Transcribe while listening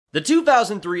The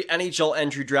 2003 NHL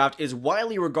entry draft is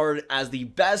widely regarded as the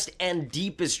best and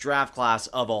deepest draft class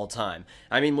of all time.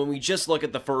 I mean, when we just look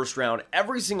at the first round,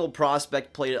 every single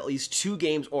prospect played at least 2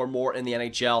 games or more in the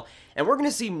NHL, and we're going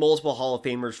to see multiple Hall of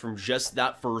Famers from just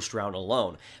that first round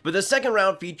alone. But the second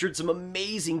round featured some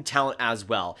amazing talent as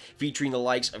well, featuring the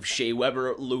likes of Shea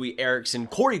Weber, Louis Eriksson,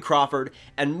 Corey Crawford,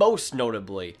 and most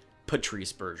notably,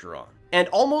 Patrice Bergeron. And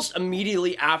almost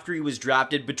immediately after he was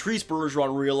drafted, Patrice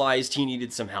Bergeron realized he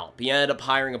needed some help. He ended up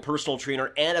hiring a personal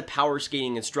trainer and a power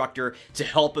skating instructor to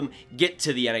help him get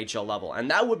to the NHL level, and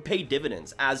that would pay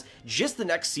dividends, as just the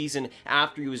next season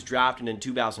after he was drafted in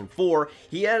 2004,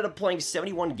 he ended up playing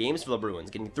 71 games for the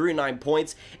Bruins, getting 39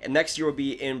 points, and next year would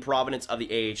be in Providence of the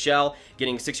AHL,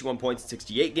 getting 61 points in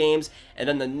 68 games, and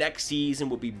then the next season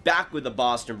would be back with the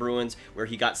Boston Bruins, where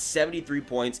he got 73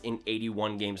 points in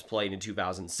 81 games played in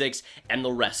 2006, and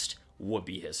the rest would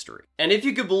be history. And if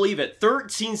you could believe it,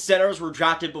 13 centers were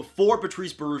drafted before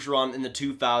Patrice Bergeron in the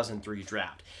 2003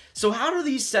 draft. So how do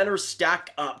these centers stack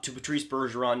up to Patrice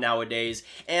Bergeron nowadays,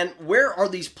 and where are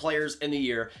these players in the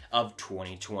year of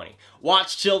 2020?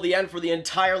 Watch till the end for the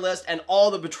entire list and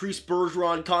all the Patrice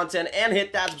Bergeron content, and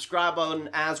hit that subscribe button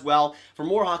as well for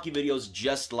more hockey videos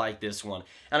just like this one.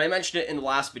 And I mentioned it in the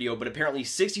last video, but apparently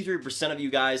 63% of you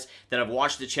guys that have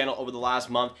watched the channel over the last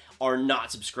month are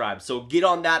not subscribed. So get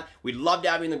on that. We'd love to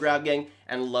have you in the Grab Gang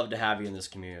and love to have you in this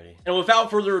community. And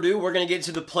without further ado, we're going to get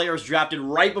to the players drafted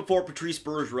right before Patrice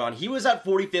Bergeron. He was at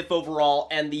 45th overall,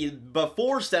 and the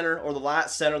before center, or the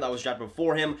last center that was drafted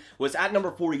before him, was at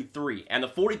number 43. And the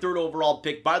 43rd overall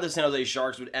pick by the San Jose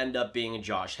Sharks would end up being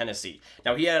Josh Hennessy.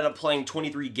 Now, he ended up playing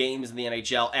 23 games in the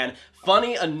NHL, and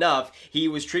funny enough, he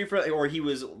was traded for, or he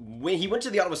went to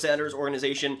the Ottawa Senators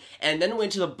organization, and then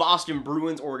went to the Boston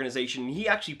Bruins organization. He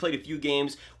actually played a few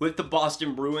games with the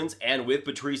Boston Bruins and with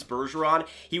Patrice Bergeron.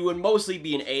 He would mostly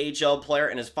be an AHL player,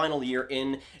 and his final year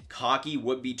in hockey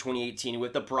would be 2018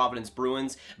 with the Providence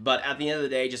Bruins, but at the end of the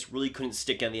day, just really couldn't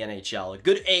stick in the NHL. A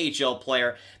good AHL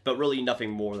player, but really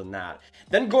nothing more than that.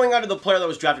 Then going on to the player that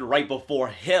was drafted right before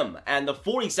him, and the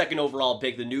 42nd overall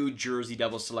pick, the New Jersey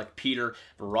Devils select Petr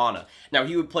Vrana. Now,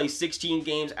 he would play 16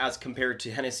 games as compared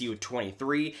to Hennessy with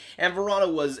 23, and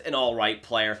Vrana was an alright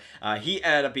player. He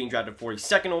ended up being drafted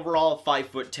 42nd overall,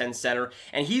 5'10" center,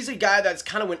 and he's a guy that's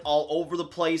kind of went all over the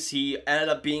place. He ended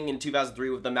up being in 2003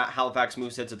 with the Halifax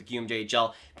Mooseheads of the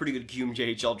QMJHL. Pretty good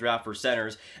QMJHL draft for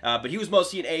centers, but he was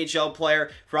mostly an AHL player.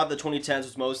 Throughout the 2010s,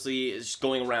 was mostly just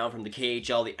going around from the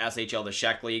KHL, the SHL, the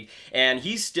Czech League, and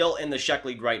he's still in the Czech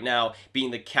League right now,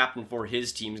 being the captain for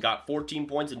his team. He's got 14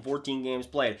 points in 14 games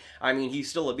played. I mean, he's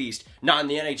still a beast. Not in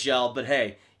the NHL, but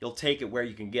hey, you'll take it where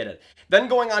you can get it. Then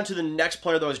going on to the next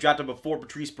player that was drafted before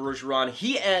Patrice Bergeron,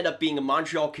 he ended up being a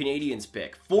Montreal Canadiens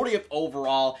pick. 40th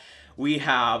overall, we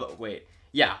have,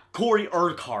 Cory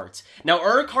Urquhart. Now,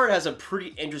 Urquhart has a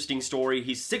pretty interesting story.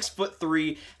 He's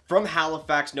 6'3", from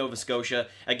Halifax, Nova Scotia.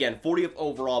 Again, 40th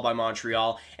overall by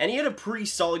Montreal. And he had a pretty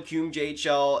solid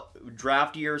QMJHL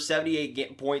draft year,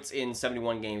 78 points in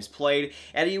 71 games played.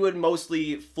 And he would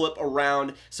mostly flip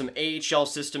around some AHL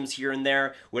systems here and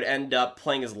there. Would end up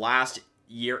playing his last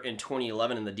year in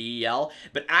 2011 in the DEL,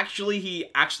 but he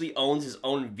actually owns his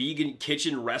own vegan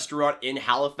kitchen restaurant in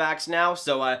Halifax now,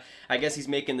 so I guess he's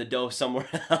making the dough somewhere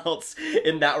else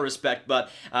in that respect, but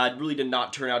really did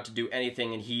not turn out to do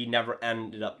anything, and he never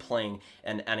ended up playing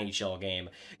an NHL game.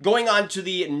 Going on to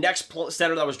the next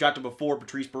center that was drafted before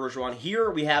Patrice Bergeron,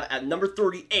 here we have at number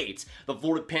 38, the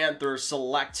Florida Panthers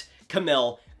select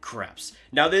Kamil Kreps.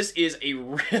 Now, this is a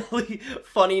really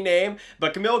funny name,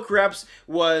 but Kamil Kreps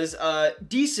was a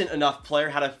decent enough player,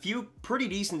 had a few pretty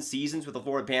decent seasons with the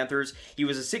Florida Panthers. He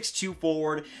was a 6'2"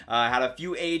 forward, had a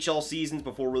few AHL seasons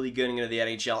before really getting into the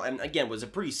NHL, and again, was a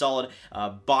pretty solid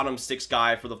bottom 6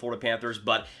 guy for the Florida Panthers,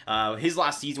 but his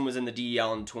last season was in the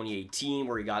DEL in 2018,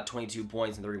 where he got 22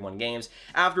 points in 31 games.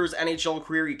 After his NHL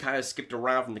career, he kind of skipped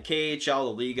around from the KHL,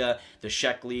 the Liga, the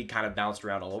Czech League, kind of bounced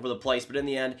around all over the place, but in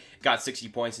the end, got 60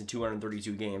 points in 232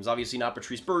 games. Obviously not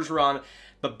Patrice Bergeron,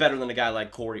 but better than a guy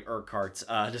like Cory Urquhart,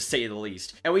 to say the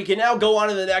least. And we can now go on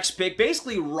to the next pick,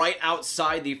 basically right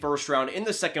outside the first round. In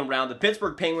the second round, the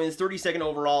Pittsburgh Penguins, 32nd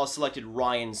overall, selected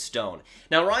Ryan Stone.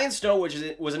 Now, Ryan Stone, which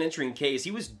was an interesting case, he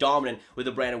was dominant with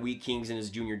the Brandon Wheat Kings in his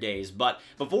junior days, but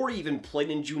before he even played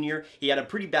in junior, he had a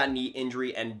pretty bad knee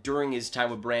injury, and during his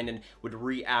time with Brandon, would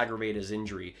re-aggravate his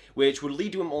injury, which would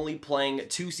lead to him only playing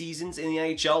 2 seasons in the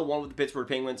NHL, one with the Pittsburgh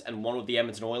Penguins and one with the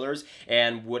Edmonton Edmonton Oilers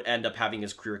and would end up having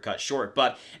his career cut short.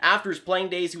 But after his playing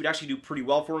days, he would actually do pretty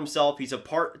well for himself. He's a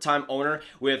part-time owner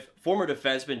with former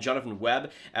defenseman Jonathan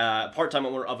Webb, part-time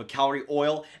owner of a Calgary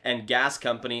oil and gas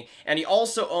company, and he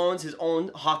also owns his own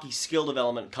hockey skill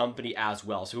development company as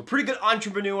well. So a pretty good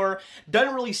entrepreneur,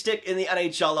 doesn't really stick in the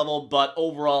NHL level, but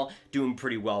overall doing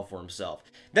pretty well for himself.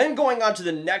 Then going on to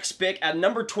the next pick, at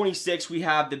number 26, we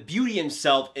have the beauty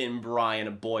himself in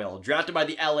Brian Boyle. Drafted by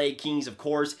the LA Kings, of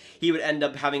course, he would end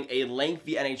up having a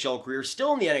lengthy NHL career,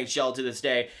 still in the NHL to this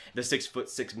day, the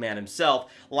 6'6" man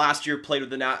himself. Last year played with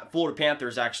the Florida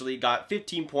Panthers, actually, got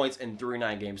 15 points in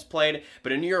 39 games played,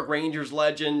 but a New York Rangers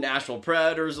legend, Nashville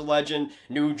Predators legend,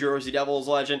 New Jersey Devils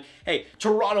legend, hey,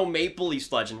 Toronto Maple Leafs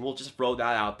legend, we'll just throw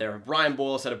that out there. Brian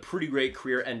Boyle has had a pretty great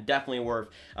career and definitely worth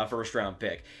a first-round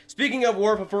pick. Speaking of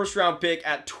worth a first-round pick,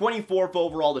 at 24th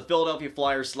overall, the Philadelphia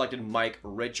Flyers selected Mike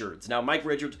Richards. Now, Mike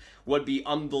Richards would be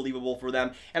unbelievable for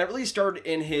them, and it really started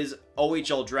in his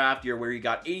OHL draft year where he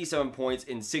got 87 points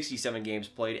in 67 games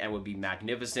played and would be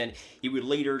magnificent. He would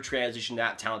later transition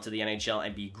that talent to the NHL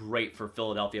and be great for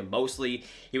Philadelphia mostly.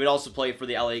 He would also play for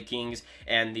the LA Kings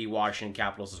and the Washington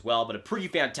Capitals as well, but a pretty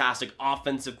fantastic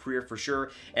offensive career for sure,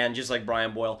 and just like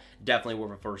Brian Boyle, definitely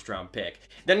worth a first-round pick.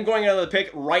 Then going into the pick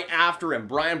right after him,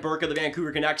 Brian Burke of the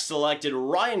Vancouver Canucks selected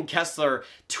Ryan Kesler,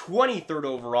 23rd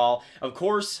overall. Of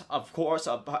course,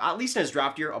 at least in his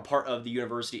draft year, a part of the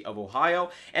University of Ohio,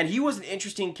 and he was an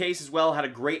interesting case as well, had a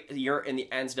great year in the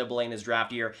NCAA in his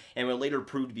draft year, and would later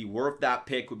prove to be worth that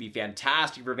pick, would be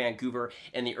fantastic for Vancouver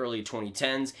in the early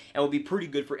 2010s, and would be pretty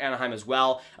good for Anaheim as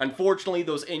well. Unfortunately,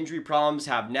 those injury problems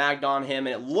have nagged on him,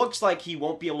 and it looks like he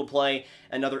won't be able to play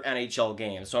another NHL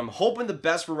game. So I'm hoping the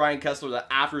best for Ryan Kesler, that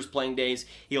after his playing days,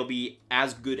 he'll be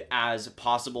as good as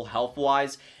possible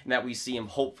health-wise, and that we see him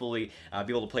hopefully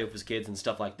be able to play with his kids and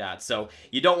stuff like that. So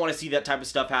you don't want to see that type of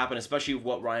stuff happen, especially with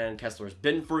what Ryan Kesler has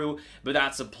been through, but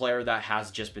that's a player that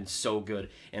has just been so good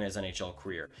in his NHL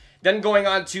career. Then going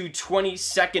on to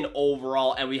 22nd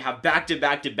overall, and we have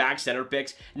back-to-back-to-back center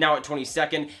picks. Now at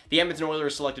 22nd, the Edmonton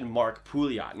Oilers selected Mark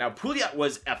Pouliot. Now, Pouliot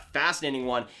was a fascinating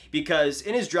one because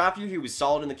in his draft year, he was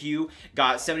solid in the queue,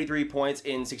 got 73 points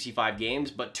in 65 games,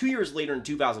 but 2 years later in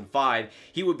 2005,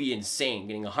 he would be insane,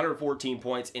 getting 114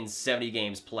 points in 70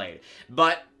 games played.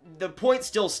 But the point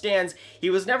still stands, he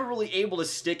was never really able to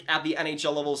stick at the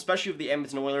NHL level, especially with the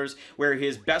Edmonton Oilers, where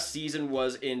his best season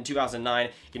was in 2009,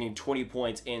 getting 20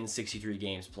 points in 63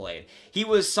 games played. He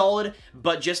was solid,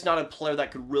 but just not a player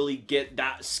that could really get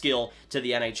that skill to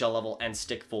the NHL level and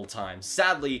stick full-time.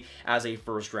 Sadly, as a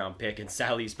first-round pick, and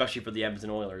sadly, especially for the Edmonton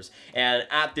Oilers. And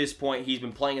at this point, he's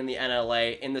been playing in the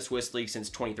NLA in the Swiss League since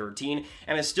 2013,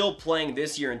 and is still playing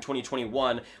this year in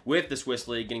 2021 with the Swiss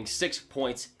League, getting 6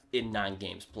 points in 9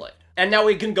 games played. And now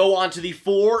we can go on to the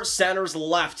 4 centers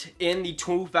left in the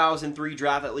 2003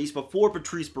 draft, at least before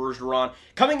Patrice Bergeron.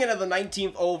 Coming in at the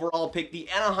 19th overall pick, the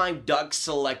Anaheim Ducks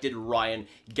selected Ryan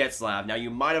Getzlaf. Now, you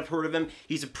might have heard of him.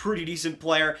 He's a pretty decent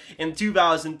player. In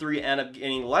 2003, ended up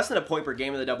getting less than a point per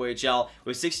game in the WHL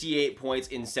with 68 points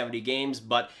in 70 games,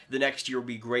 but the next year would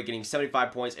be great, getting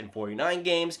 75 points in 49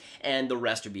 games, and the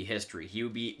rest would be history. He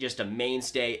would be just a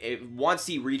mainstay. Once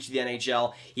he reached the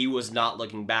NHL, he was not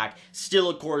looking back. Still,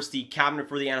 of course, the cabinet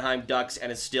for the Anaheim Ducks,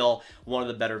 and is still one of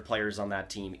the better players on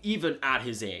that team, even at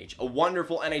his age. A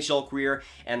wonderful NHL career,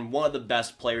 and one of the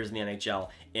best players in the NHL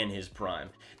in his prime.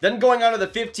 Then going on to the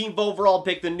 15th overall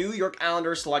pick, the New York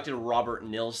Islanders selected Robert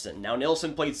Nilsson. Now,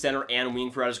 Nilsson played center and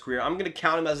wing throughout his career. I'm going to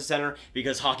count him as a center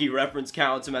because Hockey Reference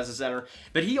counts him as a center,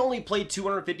 but he only played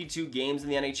 252 games in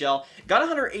the NHL, got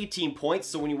 118 points,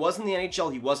 so when he was in the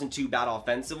NHL, he wasn't too bad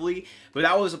offensively, but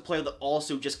that was a player that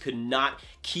also just could not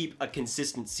keep a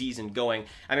consistent season going.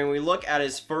 I mean, when we look at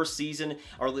his first season,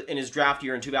 or in his draft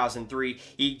year in 2003,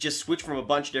 he just switched from a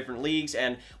bunch of different leagues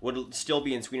and would still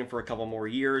be in Sweden for a couple more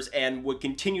years, and would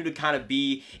continue to kind of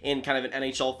be in kind of an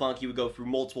NHL funk. He would go through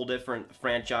multiple different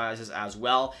franchises as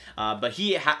well, but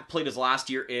he played his last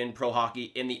year in pro hockey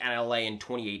in the NLA in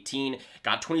 2018,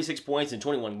 got 26 points in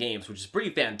 21 games, which is pretty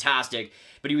fantastic,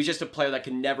 but he was just a player that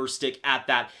could never stick at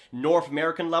that North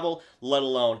American level, let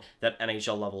alone that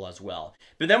NHL level as well.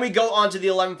 But then we go on to the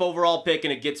 11th overall pick,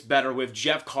 and it gets better with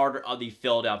Jeff Carter of the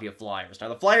Philadelphia Flyers. Now,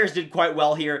 the Flyers did quite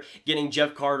well here, getting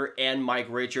Jeff Carter and Mike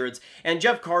Richards, and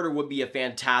Jeff Carter would be a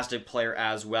fantastic player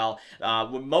as well.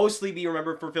 Would mostly be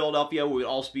remembered for Philadelphia, would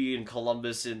also be in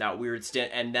Columbus in that weird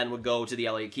stint, and then would go to the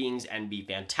LA Kings and be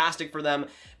fantastic for them.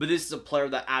 But this is a player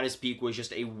that at his peak was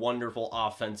just a wonderful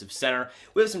offensive center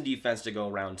with some defense to go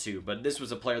around too. But this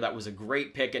was a player that was a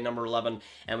great pick at number 11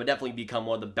 and would definitely become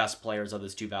one of the best players of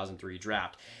this 2003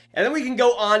 draft. And then we can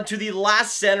go on on to the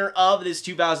last center of this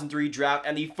 2003 draft,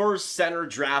 and the first center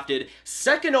drafted,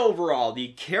 second overall, the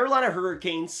Carolina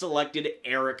Hurricanes selected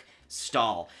Eric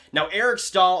Staal. Now, Eric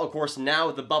Staal, of course, now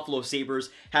with the Buffalo Sabres,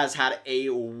 has had a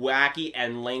wacky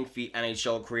and lengthy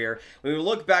NHL career. When we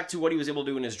look back to what he was able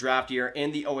to do in his draft year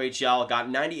in the OHL, got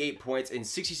 98 points in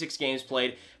 66 games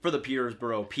played for the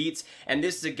Peterborough Petes, and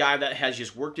this is a guy that has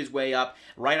just worked his way up.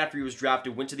 Right after he was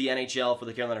drafted, went to the NHL for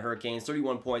the Carolina Hurricanes,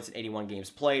 31 points in 81 games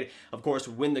played. Of course,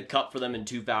 win the Cup for them in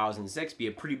 2006, be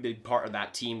a pretty big part of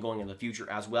that team going in the future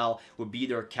as well, would be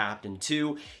their captain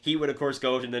too. He would, of course,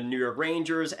 go to the New York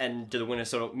Rangers and to the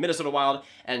Minnesota Wild,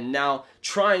 and now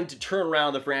trying to turn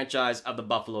around the franchise of the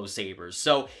Buffalo Sabres.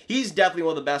 So he's definitely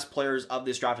one of the best players of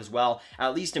this draft as well.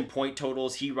 At least in point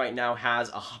totals, he right now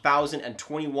has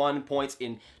 1,021 points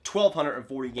in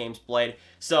 1,240 games played.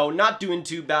 So not doing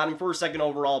too bad. And for a second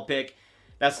overall pick,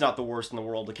 that's not the worst in the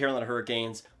world. The Carolina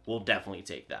Hurricanes will definitely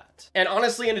take that. And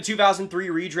honestly, in the 2003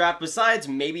 redraft, besides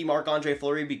maybe Marc-Andre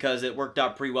Fleury, because it worked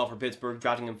out pretty well for Pittsburgh,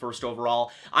 drafting him first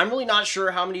overall, I'm really not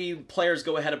sure how many players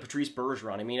go ahead of Patrice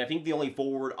Bergeron. I mean, I think the only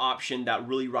forward option that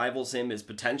really rivals him is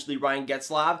potentially Ryan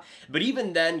Getzlaf, but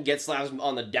even then, Getzlaf's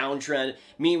on the downtrend.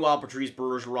 Meanwhile, Patrice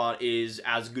Bergeron is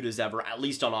as good as ever, at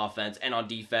least on offense, and on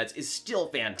defense is still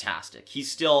fantastic.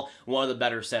 He's still one of the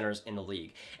better centers in the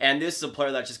league. And this is a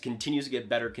player that just continues to get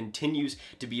better, continues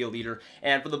to be a leader,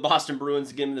 and for the Boston Bruins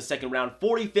to get him in the second round,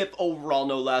 45th overall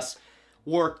no less,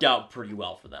 worked out pretty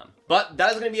well for them. But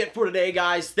that is going to be it for today,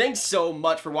 guys. Thanks so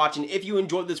much for watching. If you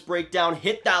enjoyed this breakdown,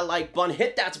 hit that like button,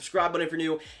 hit that subscribe button if you're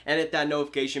new, and hit that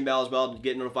notification bell as well to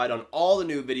get notified on all the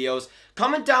new videos.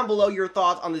 Comment down below your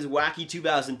thoughts on this wacky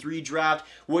 2003 draft.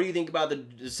 What do you think about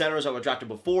the centers that were drafted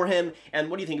before him? And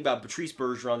what do you think about Patrice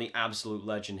Bergeron, the absolute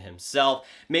legend himself?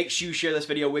 Make sure you share this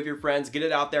video with your friends, get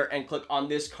it out there, and click on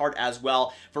this card as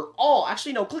well for all.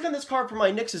 Actually, no, click on this card for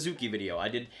my Nick Suzuki video. I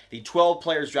did the 12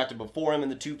 players drafted before him in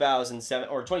the 2007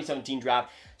 or 2017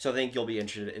 draft, so I think you'll be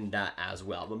interested in that as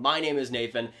well. But my name is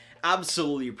Nathan.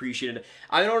 Absolutely appreciate it.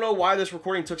 I don't know why this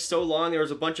recording took so long. There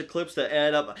was a bunch of clips that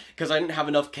ended up, because I didn't have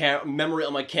enough memory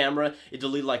on my camera, it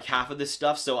deleted like half of this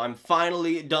stuff, so I'm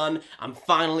finally done, I'm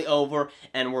finally over,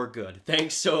 and we're good.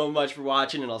 Thanks so much for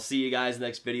watching, and I'll see you guys in the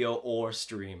next video or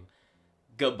stream.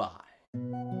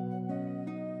 Goodbye.